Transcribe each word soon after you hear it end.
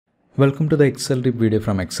Welcome to the Excel tip video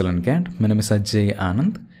from Excel and CAD. My name is Ajay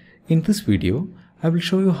Anand. In this video, I will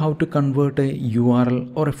show you how to convert a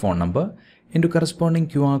URL or a phone number into corresponding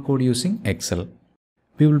QR code using Excel.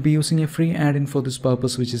 We will be using a free add-in for this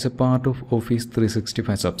purpose, which is a part of Office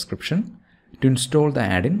 365 subscription. To install the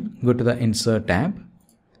add-in, go to the Insert tab,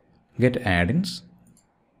 Get Add-ins,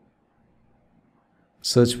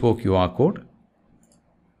 search for QR code,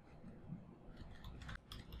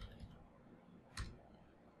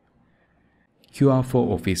 QR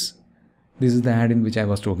for Office. This is the add-in which I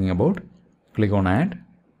was talking about. Click on Add,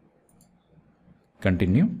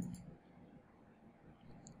 Continue,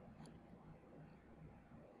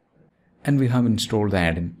 and we have installed the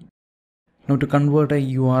add-in. Now to convert a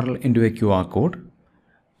URL into a QR code,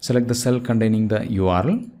 select the cell containing the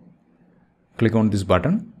URL, click on this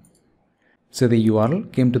button. Say the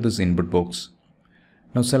URL came to this input box.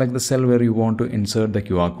 Now select the cell where you want to insert the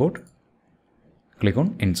QR code, click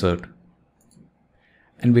on Insert.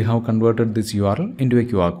 And we have converted this URL into a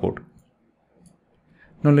QR code.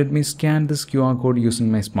 Now let me scan this QR code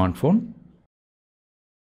using my smartphone.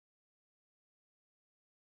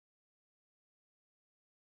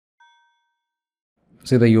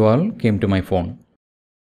 See, the URL came to my phone.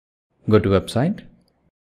 Go to website.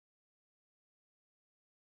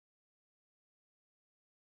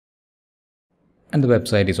 And the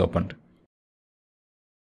website is opened.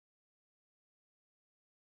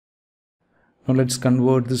 Now let's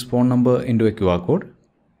convert this phone number into a QR code.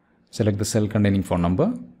 Select the cell containing phone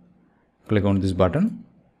number. Click on this button.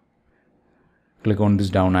 Click on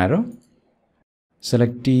this down arrow.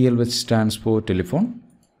 Select TL, which stands for telephone.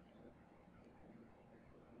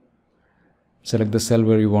 Select the cell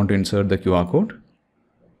where you want to insert the QR code.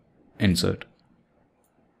 Insert.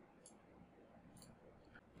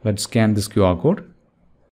 Let's scan this QR code.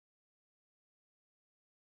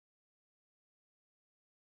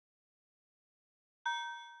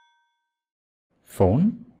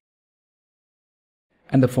 Phone,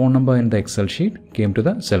 and the phone number in the Excel sheet came to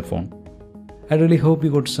the cell phone. I really hope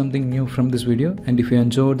you got something new from this video, and if you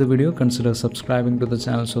enjoyed the video, consider subscribing to the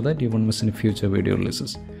channel so that you won't miss any future video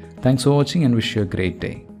releases. Thanks for watching and wish you a great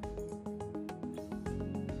day.